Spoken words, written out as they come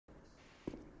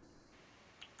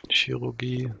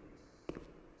Chirurgie.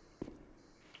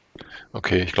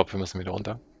 Okay, ich glaube, wir müssen wieder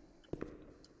runter.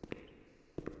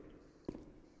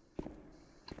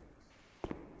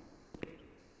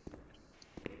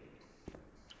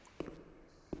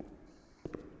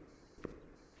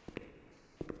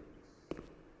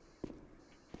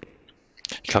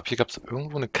 Ich glaube, hier gab es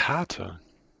irgendwo eine Karte.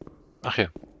 Ach ja.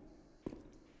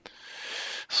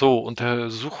 So,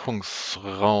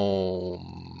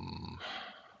 Untersuchungsraum.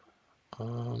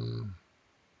 Ähm,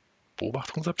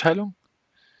 Beobachtungsabteilung?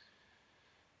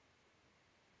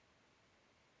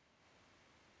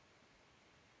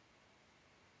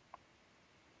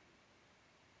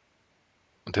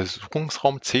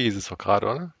 Untersuchungsraum C ist es doch gerade,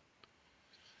 oder?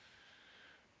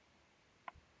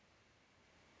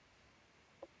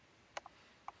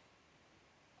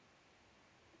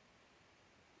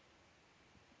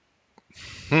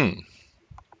 Hm.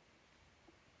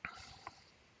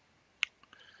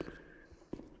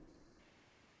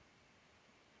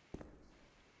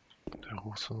 Der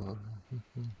große.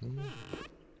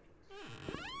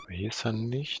 Hier ist ja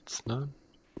nichts, ne?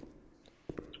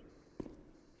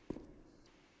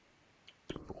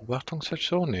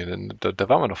 Beobachtungsstation? Nee, da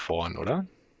waren wir doch vorhin, oder?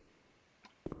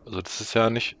 Also das ist ja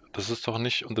nicht, das ist doch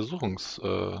nicht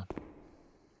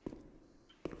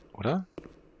oder?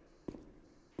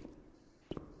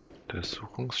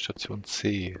 Untersuchungsstation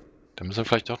C. Da müssen wir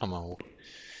vielleicht auch nochmal hoch.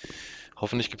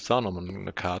 Hoffentlich gibt es da nochmal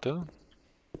eine Karte.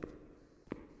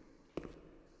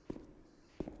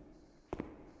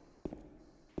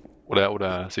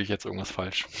 Oder sehe ich jetzt irgendwas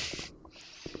falsch?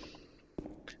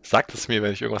 Sagt es mir,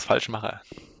 wenn ich irgendwas falsch mache.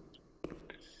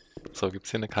 So, gibt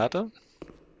es hier eine Karte?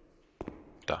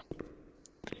 Da.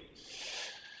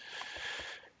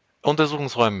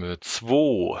 Untersuchungsräume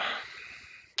 2.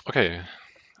 Okay,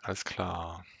 alles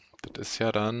klar. Das ist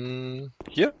ja dann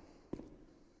hier?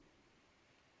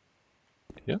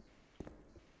 Hier?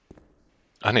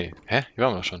 Ach nee, hä? Hier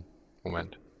waren wir schon.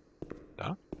 Moment.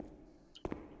 Da?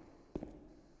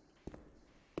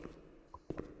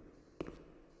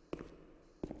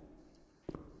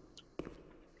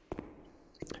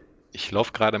 Ich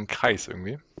laufe gerade im Kreis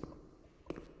irgendwie.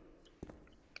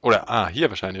 Oder, hier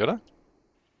wahrscheinlich, oder?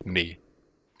 Nee.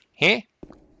 Hä?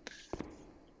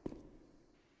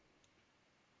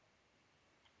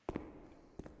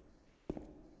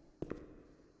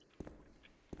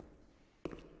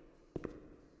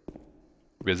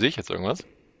 Wer sehe ich jetzt irgendwas?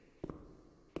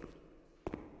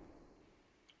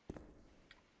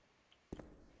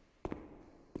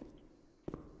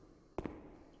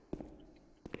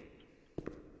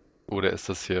 Oder ist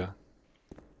das hier?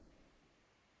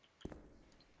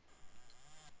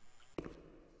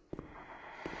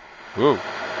 Wow.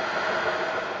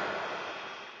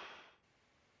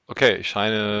 Okay, ich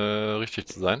scheine richtig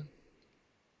zu sein.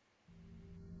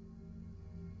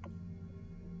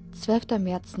 12.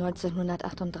 März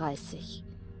 1938.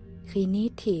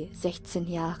 René T., 16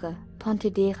 Jahre,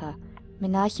 Pontedera,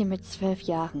 Menarche mit 12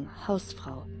 Jahren,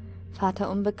 Hausfrau,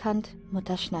 Vater unbekannt,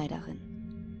 Mutter Schneiderin.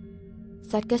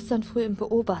 Seit gestern früh in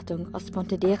Beobachtung aus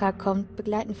Pontedera kommt,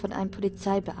 begleitend von einem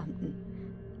Polizeibeamten.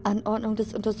 Anordnung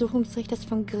des Untersuchungsrichters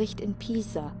vom Gericht in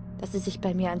Pisa, dass sie sich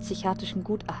bei mir einem psychiatrischen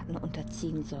Gutachten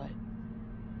unterziehen soll.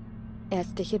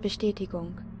 Ärztliche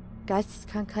Bestätigung.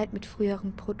 Geisteskrankheit mit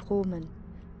früheren Prodromen.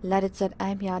 Leidet seit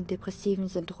einem Jahr an depressiven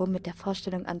Syndrom mit der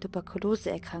Vorstellung, an Tuberkulose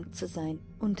erkrankt zu sein.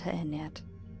 Unterernährt.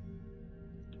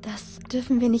 Das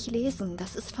dürfen wir nicht lesen,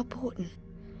 das ist verboten.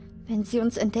 Wenn sie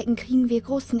uns entdecken, kriegen wir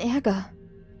großen Ärger.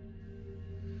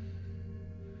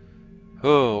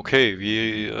 Oh, okay,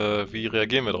 wie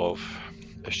reagieren wir drauf?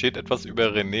 Es steht etwas über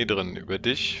René drin, über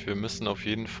dich. Wir müssen auf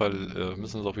jeden Fall,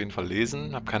 müssen es auf jeden Fall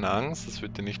lesen. Hab keine Angst, es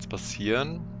wird dir nichts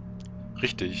passieren.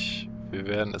 Richtig, wir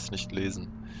werden es nicht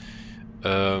lesen.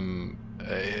 In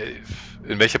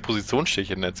welcher Position stehe ich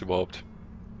denn jetzt überhaupt,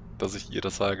 dass ich ihr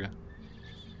das sage?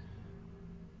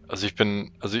 Eigentlich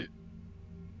bin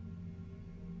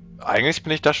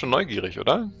ich da schon neugierig,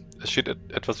 oder? Es steht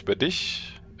etwas über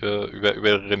dich, über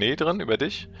René drin, über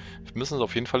dich. Wir müssen es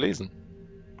auf jeden Fall lesen.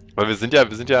 Weil wir sind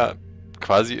ja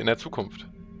quasi in der Zukunft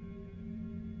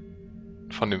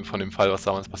von dem Fall, was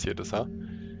damals passiert ist, ja?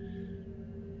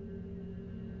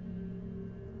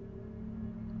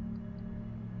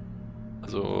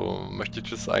 Also möchte ich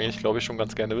das eigentlich, glaube ich, schon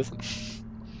ganz gerne wissen.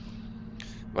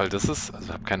 Weil das ist,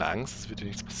 also hab keine Angst, es wird dir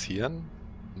nichts passieren.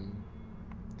 Hm.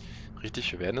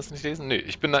 Richtig, wir werden es nicht lesen? Nee,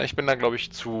 ich bin da, glaube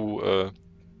ich, ich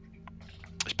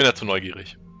bin da zu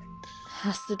neugierig.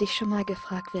 Hast du dich schon mal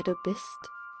gefragt, wer du bist?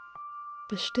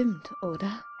 Bestimmt,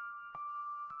 oder?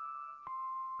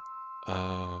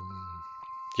 Ähm,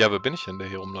 ja, wer bin ich denn, der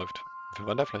hier rumläuft? Wir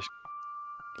waren da vielleicht.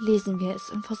 Lesen wir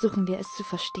es und versuchen wir es zu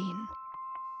verstehen.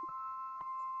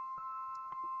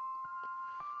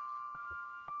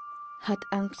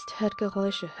 Hat Angst, hört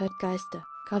Geräusche, hört Geister,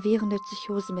 gravierende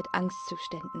Psychose mit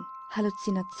Angstzuständen,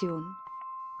 Halluzinationen.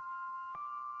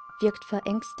 Wirkt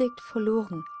verängstigt,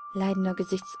 verloren, leidender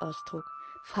Gesichtsausdruck,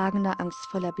 fragender,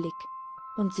 angstvoller Blick,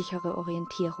 unsichere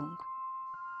Orientierung.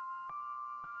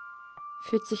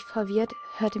 Fühlt sich verwirrt,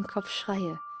 hört im Kopf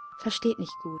Schreie, versteht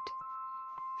nicht gut.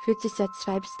 Fühlt sich seit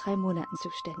 2 bis 3 Monaten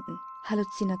Zuständen,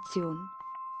 Halluzinationen.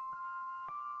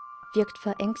 Wirkt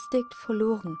verängstigt,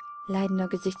 verloren, leidender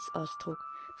Gesichtsausdruck,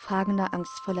 fragender,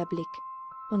 angstvoller Blick,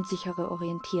 unsichere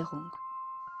Orientierung.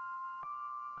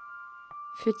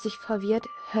 Fühlt sich verwirrt,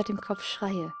 hört im Kopf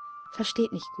Schreie,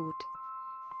 versteht nicht gut.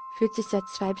 Fühlt sich seit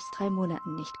 2 bis 3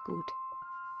 Monaten nicht gut.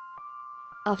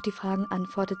 Auf die Fragen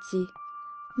antwortet sie: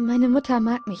 Meine Mutter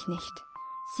mag mich nicht.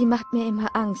 Sie macht mir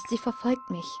immer Angst, sie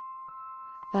verfolgt mich.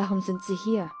 Warum sind Sie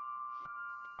hier?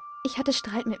 Ich hatte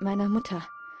Streit mit meiner Mutter.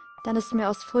 Dann ist mir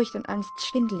aus Furcht und Angst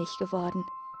schwindelig geworden.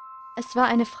 Es war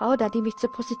eine Frau da, die mich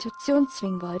zur Prostitution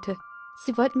zwingen wollte.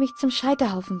 Sie wollten mich zum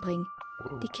Scheiterhaufen bringen.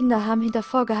 Die Kinder haben hinter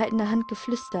vorgehaltener Hand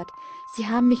geflüstert. Sie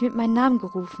haben mich mit meinem Namen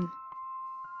gerufen.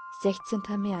 16.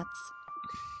 März.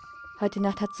 Heute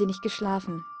Nacht hat sie nicht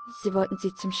geschlafen. Sie wollten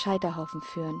sie zum Scheiterhaufen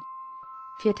führen.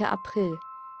 4. April.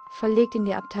 Verlegt in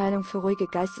die Abteilung für ruhige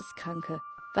Geisteskranke.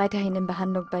 Weiterhin in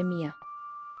Behandlung bei mir.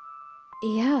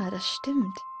 Ja, das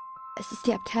stimmt. Es ist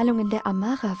die Abteilung, in der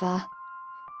Amara war.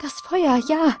 Das Feuer,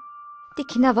 ja. Die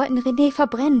Kinder wollten René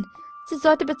verbrennen. Sie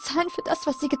sollte bezahlen für das,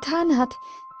 was sie getan hat.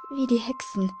 Wie die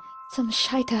Hexen. Zum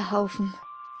Scheiterhaufen.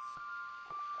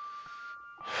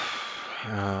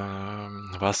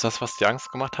 War es das, was dir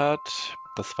Angst gemacht hat?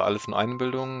 Das war alles nur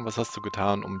Einbildung. Was hast du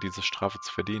getan, um diese Strafe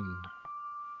zu verdienen?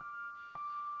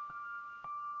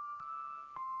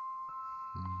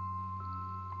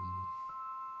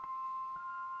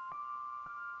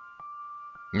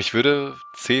 Mich würde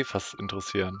C fast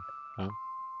interessieren. Ja.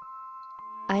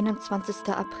 21.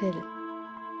 April.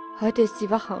 Heute ist sie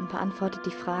wacher und beantwortet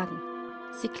die Fragen.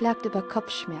 Sie klagt über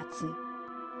Kopfschmerzen.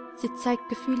 Sie zeigt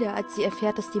Gefühle, als sie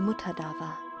erfährt, dass die Mutter da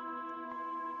war.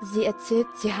 Sie erzählt,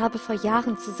 sie habe vor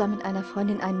Jahren zusammen mit einer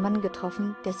Freundin einen Mann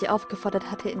getroffen, der sie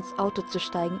aufgefordert hatte, ins Auto zu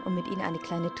steigen, um mit ihnen eine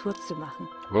kleine Tour zu machen.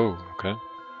 Wow, okay.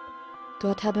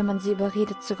 Dort habe man sie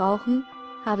überredet zu rauchen,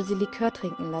 habe sie Likör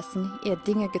trinken lassen, ihr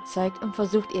Dinge gezeigt und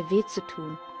versucht, ihr weh zu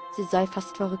tun. Sie sei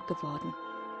fast verrückt geworden.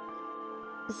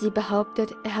 Sie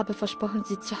behauptet, er habe versprochen,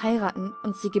 sie zu heiraten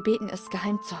und sie gebeten, es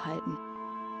geheim zu halten.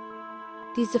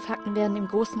 Diese Fakten werden im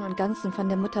Großen und Ganzen von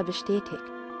der Mutter bestätigt.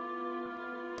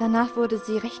 Danach wurde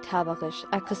sie rechthaberisch,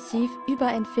 aggressiv,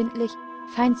 überempfindlich,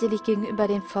 feindselig gegenüber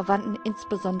den Verwandten,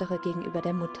 insbesondere gegenüber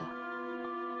der Mutter.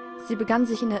 Sie begann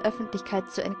sich in der Öffentlichkeit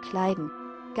zu entkleiden,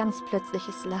 ganz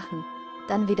plötzliches Lachen,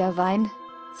 dann wieder Wein,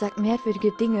 sagt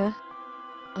merkwürdige Dinge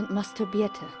und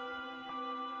masturbierte.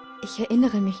 Ich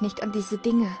erinnere mich nicht an diese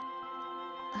Dinge,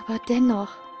 aber dennoch,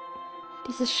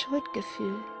 dieses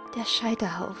Schuldgefühl, der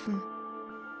Scheiterhaufen.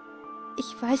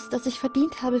 Ich weiß, dass ich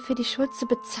verdient habe, für die Schuld zu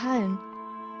bezahlen.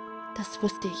 Das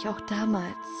wusste ich auch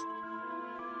damals.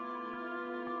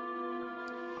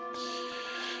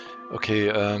 Okay,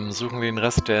 suchen wir den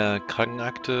Rest der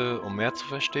Krankenakte, um mehr zu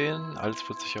verstehen. Alles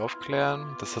wird sich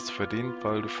aufklären. Das hast du verdient,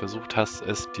 weil du versucht hast,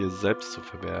 es dir selbst zu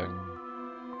verbergen.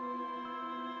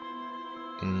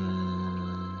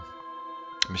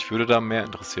 Mich würde da mehr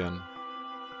interessieren.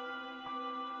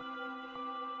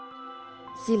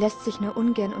 Sie lässt sich nur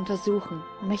ungern untersuchen,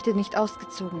 möchte nicht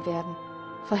ausgezogen werden,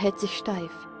 verhält sich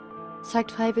steif,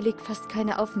 zeigt freiwillig fast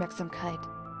keine Aufmerksamkeit,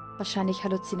 wahrscheinlich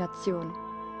Halluzination.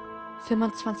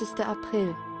 25.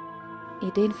 April.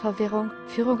 Ideenverwirrung,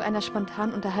 Führung einer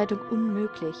spontanen Unterhaltung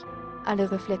unmöglich,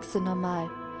 alle Reflexe normal,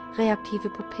 reaktive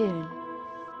Pupillen.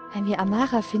 Wenn wir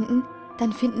Amara finden,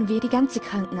 dann finden wir die ganze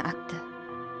Krankenakte.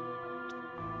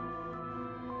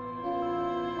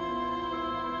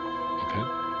 Okay.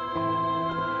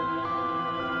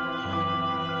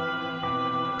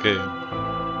 Okay.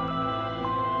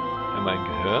 Einmal ein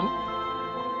Gehirn.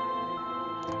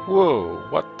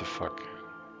 Wow, what the fuck?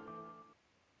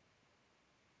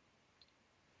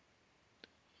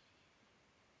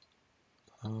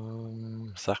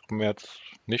 Sagt mir jetzt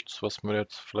nichts, was mir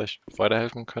jetzt vielleicht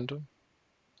weiterhelfen könnte.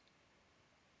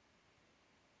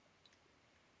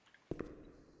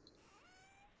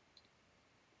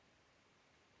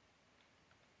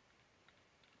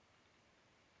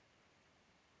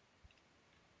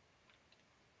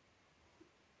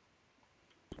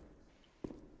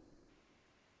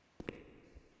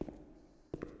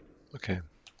 Okay.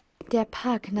 Der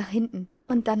Park nach hinten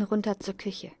und dann runter zur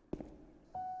Küche.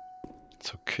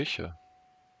 Zur Küche.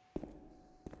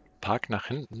 Park nach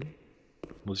hinten.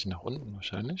 Muss ich nach unten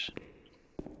wahrscheinlich.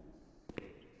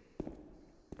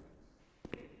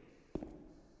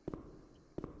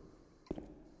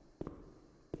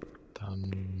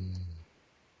 Dann...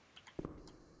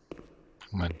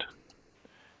 Moment.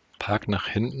 Park nach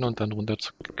hinten und dann runter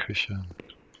zur Küche.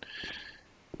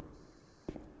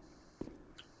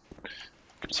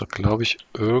 Gibt's doch, glaube ich,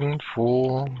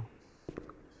 irgendwo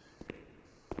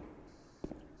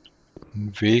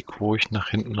einen Weg, wo ich nach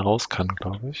hinten raus kann,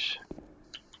 glaube ich.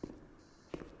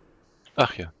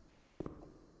 Ach ja.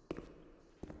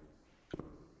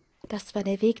 Das war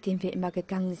der Weg, den wir immer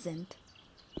gegangen sind.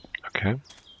 Okay.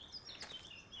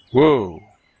 Wow.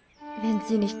 Wenn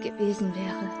sie nicht gewesen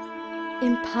wäre.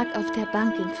 Im Park auf der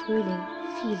Bank im Frühling,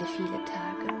 viele, viele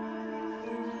Tage.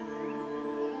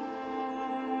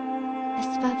 Es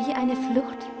war wie eine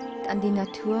Flucht, dann die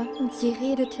Natur und sie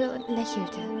redete und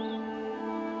lächelte.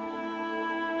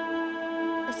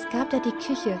 Es gab da die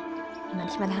Küche.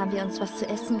 Manchmal haben wir uns was zu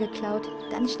essen geklaut,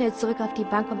 dann schnell zurück auf die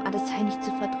Bank, um alles heimlich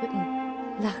zu verdrücken.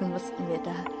 Lachen mussten wir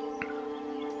da.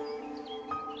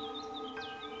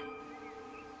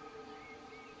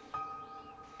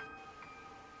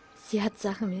 Sie hat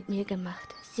Sachen mit mir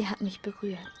gemacht. Sie hat mich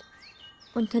berührt.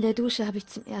 Unter der Dusche habe ich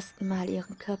zum ersten Mal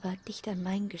ihren Körper dicht an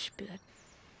meinen gespürt.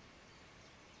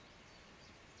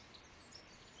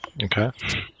 Okay.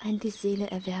 Ein die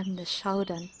Seele erwärmendes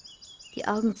Schaudern. Die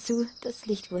Augen zu, das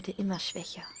Licht wurde immer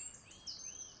schwächer.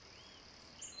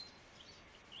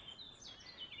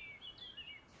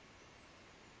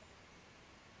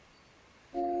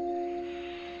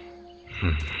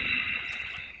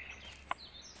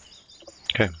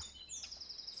 Okay.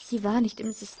 Sie war nicht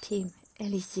im System, er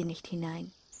ließ sie nicht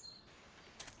hinein.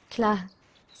 Klar,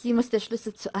 sie muss der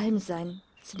Schlüssel zu allem sein,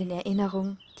 zu den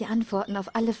Erinnerungen, die Antworten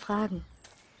auf alle Fragen.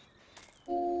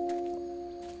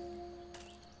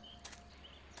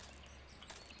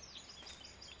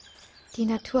 Die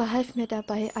Natur half mir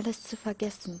dabei, alles zu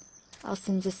vergessen, aus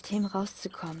dem System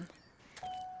rauszukommen.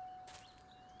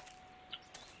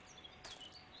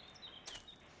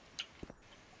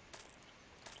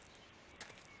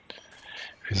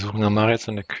 Wir suchen Amara jetzt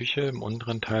in der Küche im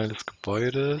unteren Teil des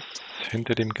Gebäudes,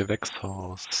 hinter dem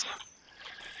Gewächshaus.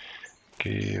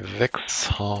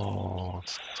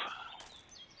 Gewächshaus.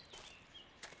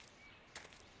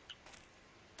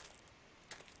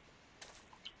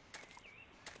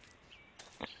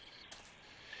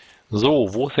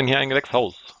 So, wo ist denn hier ein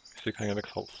Gewächshaus? Ich sehe kein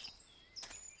Gewächshaus.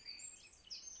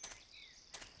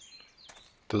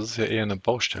 Das ist ja eher eine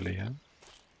Baustelle hier.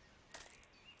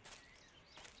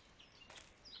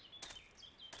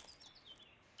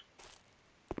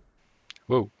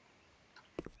 Wow.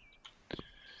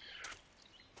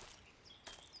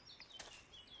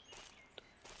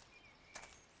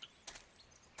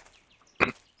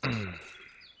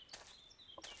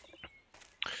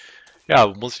 Ja,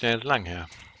 wo muss ich denn jetzt lang her?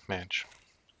 Mensch.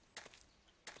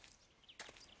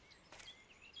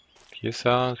 Hier ist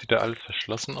ja, sieht ja alles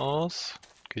verschlossen aus.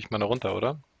 Gehe ich mal da runter,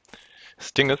 oder?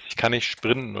 Das Ding ist, ich kann nicht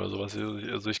sprinten oder sowas.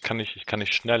 Also ich kann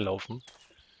nicht schnell laufen.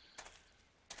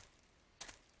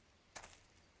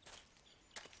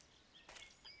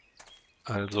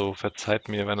 Also verzeiht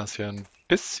mir, wenn das hier ein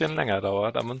bisschen länger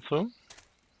dauert ab und zu.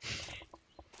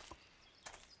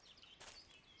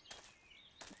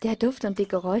 Der Duft und die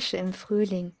Geräusche im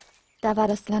Frühling. Da war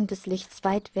das Land des Lichts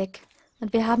weit weg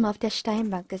und wir haben auf der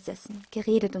Steinbank gesessen,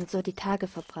 geredet und so die Tage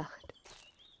verbracht.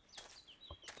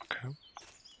 Okay.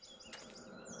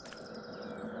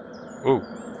 Oh.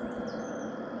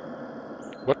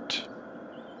 What?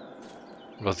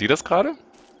 War sie das gerade?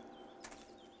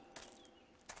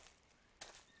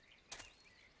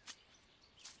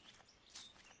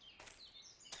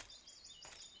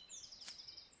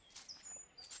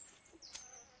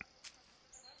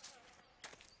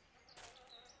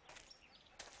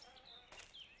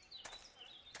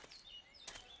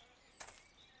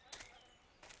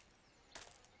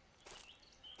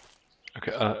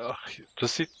 Okay, ach,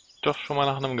 das sieht doch schon mal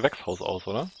nach einem Gewächshaus aus,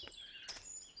 oder?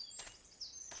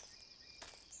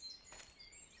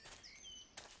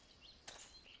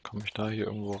 Komme ich da hier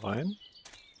irgendwo rein?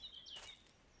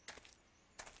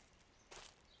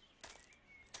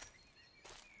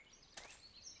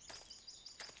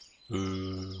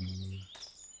 Ähm,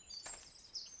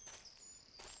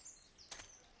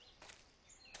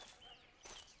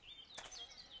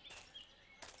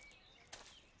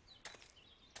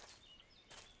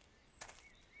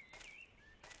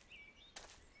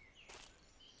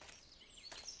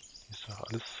 Hier ist doch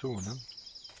alles zu, ne?